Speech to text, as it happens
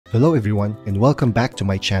Hello everyone and welcome back to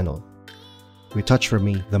my channel.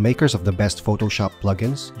 Retouch4Me, the makers of the best Photoshop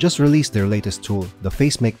plugins, just released their latest tool, the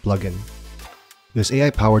FaceMake plugin. This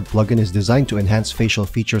AI-powered plugin is designed to enhance facial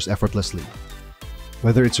features effortlessly.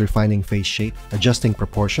 Whether it's refining face shape, adjusting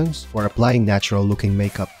proportions, or applying natural-looking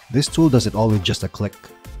makeup, this tool does it all with just a click.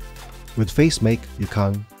 With FaceMake, you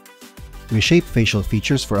can reshape facial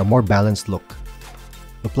features for a more balanced look,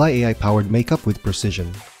 apply AI-powered makeup with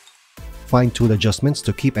precision, fine-tune adjustments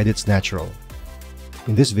to keep edits natural.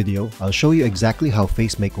 In this video, I'll show you exactly how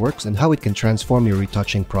FaceMake works and how it can transform your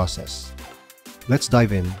retouching process. Let's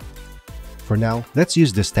dive in. For now, let's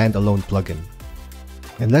use the standalone plugin.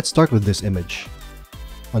 And let's start with this image.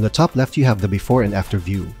 On the top left you have the before and after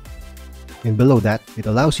view. And below that, it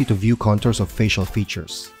allows you to view contours of facial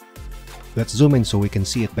features. Let's zoom in so we can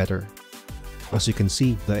see it better. As you can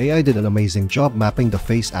see, the AI did an amazing job mapping the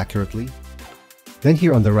face accurately. Then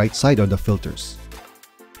here on the right side are the filters.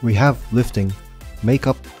 We have lifting,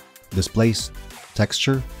 makeup, displace,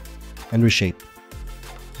 texture, and reshape.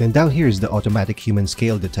 Then down here is the automatic human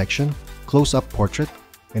scale detection, close-up portrait,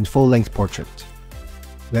 and full-length portrait.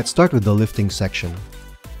 Let's start with the lifting section.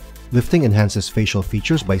 Lifting enhances facial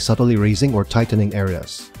features by subtly raising or tightening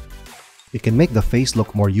areas. It can make the face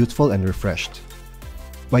look more youthful and refreshed.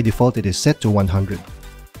 By default, it is set to 100.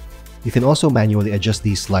 You can also manually adjust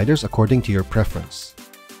these sliders according to your preference.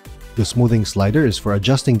 The smoothing slider is for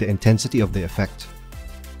adjusting the intensity of the effect.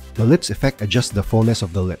 The lips effect adjusts the fullness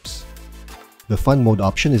of the lips. The fun mode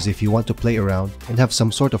option is if you want to play around and have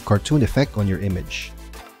some sort of cartoon effect on your image.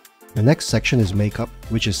 The next section is makeup,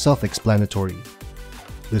 which is self-explanatory.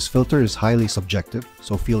 This filter is highly subjective,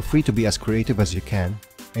 so feel free to be as creative as you can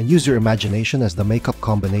and use your imagination as the makeup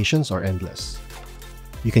combinations are endless.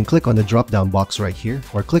 You can click on the drop-down box right here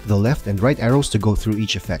or click the left and right arrows to go through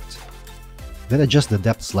each effect. Then adjust the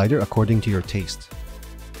depth slider according to your taste.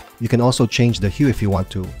 You can also change the hue if you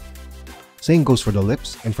want to. Same goes for the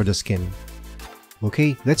lips and for the skin.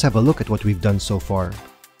 Okay, let's have a look at what we've done so far.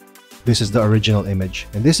 This is the original image,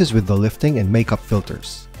 and this is with the lifting and makeup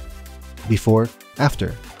filters. Before,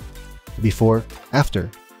 after. Before,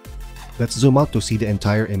 after. Let's zoom out to see the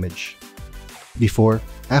entire image. Before,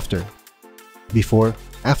 after. Before,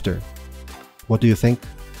 after. What do you think?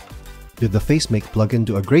 Did the FaceMake plugin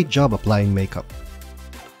do a great job applying makeup?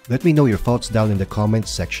 Let me know your thoughts down in the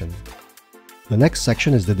comments section. The next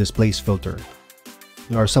section is the displace filter.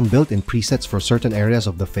 There are some built-in presets for certain areas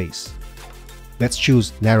of the face. Let's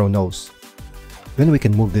choose narrow nose. Then we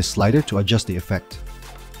can move this slider to adjust the effect.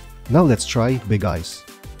 Now let's try big eyes.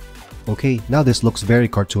 Okay, now this looks very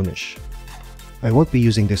cartoonish. I won't be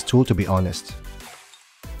using this tool to be honest.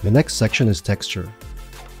 The next section is texture.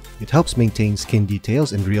 It helps maintain skin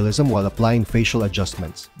details and realism while applying facial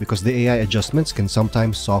adjustments because the AI adjustments can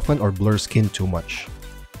sometimes soften or blur skin too much.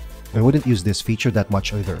 I wouldn't use this feature that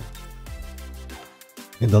much either.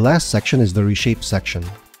 In the last section is the reshape section.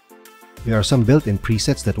 There are some built-in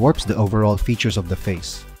presets that warps the overall features of the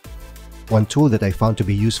face. One tool that I found to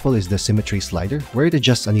be useful is the symmetry slider, where it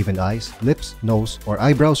adjusts uneven eyes, lips, nose, or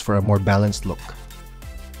eyebrows for a more balanced look.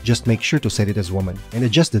 Just make sure to set it as woman and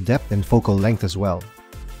adjust the depth and focal length as well.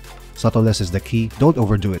 Subtleness is the key, don't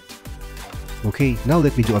overdo it. Okay, now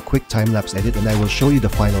let me do a quick time-lapse edit and I will show you the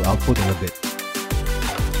final output in a bit.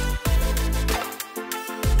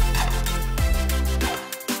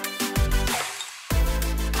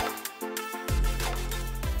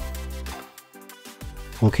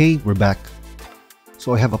 Okay, we're back.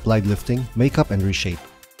 So I have applied lifting, makeup, and reshape.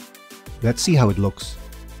 Let's see how it looks.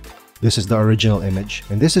 This is the original image,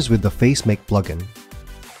 and this is with the FaceMake plugin.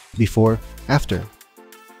 Before, after.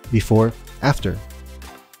 Before, after.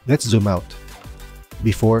 Let's zoom out.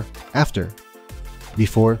 Before, after.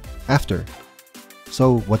 Before, after.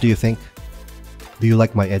 So, what do you think? Do you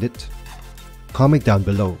like my edit? Comment down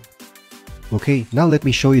below. Okay, now let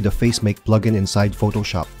me show you the FaceMake plugin inside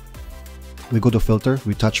Photoshop. We go to Filter,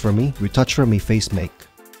 Retouch4Me, Retouch4Me FaceMake.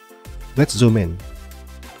 Let's zoom in.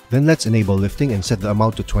 Then let's enable lifting and set the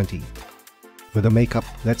amount to 20. For the makeup,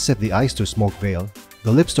 let's set the eyes to smoke veil,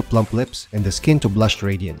 the lips to plump lips, and the skin to blushed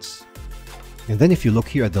radiance. And then if you look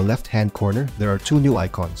here at the left-hand corner, there are two new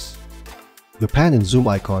icons. The pan and zoom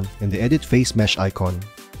icon and the edit face mesh icon.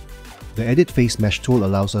 The edit face mesh tool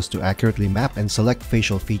allows us to accurately map and select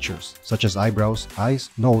facial features, such as eyebrows, eyes,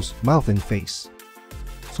 nose, mouth, and face.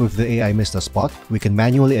 So if the AI missed a spot, we can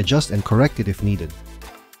manually adjust and correct it if needed.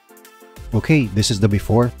 Okay, this is the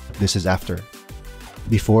before, this is after.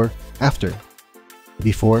 Before, after.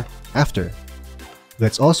 Before, after.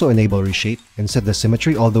 Let's also enable reshape and set the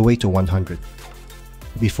symmetry all the way to 100.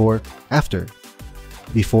 Before, after.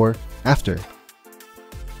 Before, after.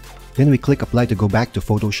 Then we click Apply to go back to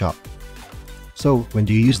Photoshop. So, when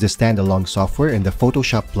do you use the standalone software in the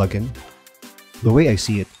Photoshop plugin? The way I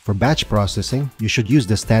see it, for batch processing, you should use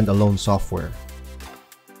the standalone software.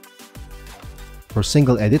 For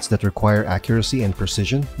single edits that require accuracy and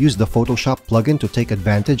precision, use the Photoshop plugin to take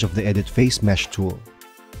advantage of the Edit Face Mesh tool.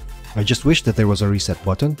 I just wish that there was a reset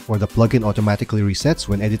button, or the plugin automatically resets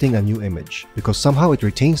when editing a new image, because somehow it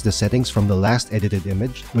retains the settings from the last edited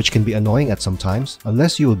image, which can be annoying at some times,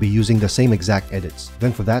 unless you will be using the same exact edits.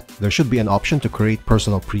 Then for that, there should be an option to create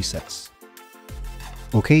personal presets.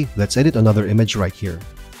 Okay, let's edit another image right here.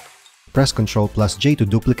 Press Ctrl+J to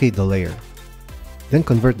duplicate the layer. Then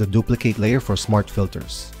convert the duplicate layer for smart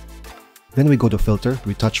filters. Then we go to Filter,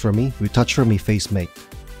 Retouch4Me, Retouch4Me FaceMake.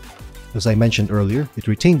 As I mentioned earlier, it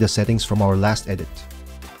retained the settings from our last edit.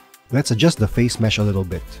 Let's adjust the face mesh a little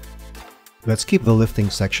bit. Let's keep the lifting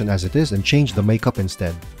section as it is and change the makeup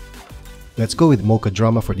instead. Let's go with Mocha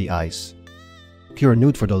Drama for the eyes, Pure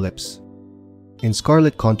Nude for the lips, and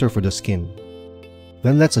Scarlet Contour for the skin.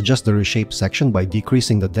 Then let's adjust the reshape section by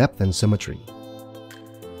decreasing the depth and symmetry.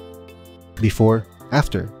 Before,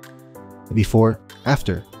 after. Before,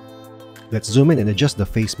 after. Let's zoom in and adjust the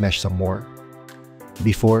face mesh some more.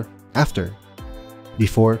 Before, after.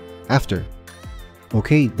 Before, after.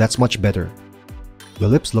 Okay, that's much better. The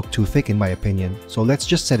lips look too thick in my opinion, so let's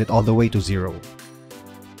just set it all the way to 0.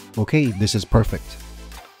 Okay, this is perfect.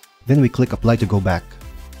 Then we click Apply to go back.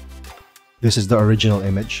 This is the original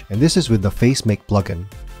image, and this is with the FaceMake plugin.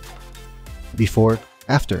 Before,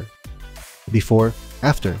 after. Before,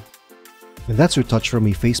 after. And that's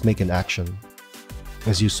Retouch4Me FaceMake in action.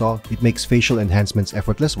 As you saw, it makes facial enhancements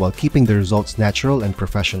effortless while keeping the results natural and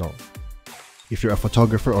professional. If you're a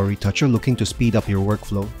photographer or retoucher looking to speed up your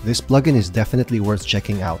workflow, this plugin is definitely worth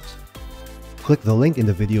checking out. Click the link in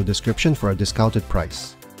the video description for a discounted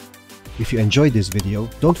price. If you enjoyed this video,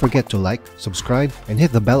 don't forget to like, subscribe, and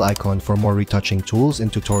hit the bell icon for more retouching tools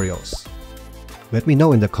and tutorials. Let me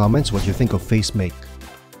know in the comments what you think of FaceMake.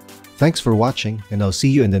 Thanks for watching, and I'll see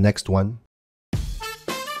you in the next one.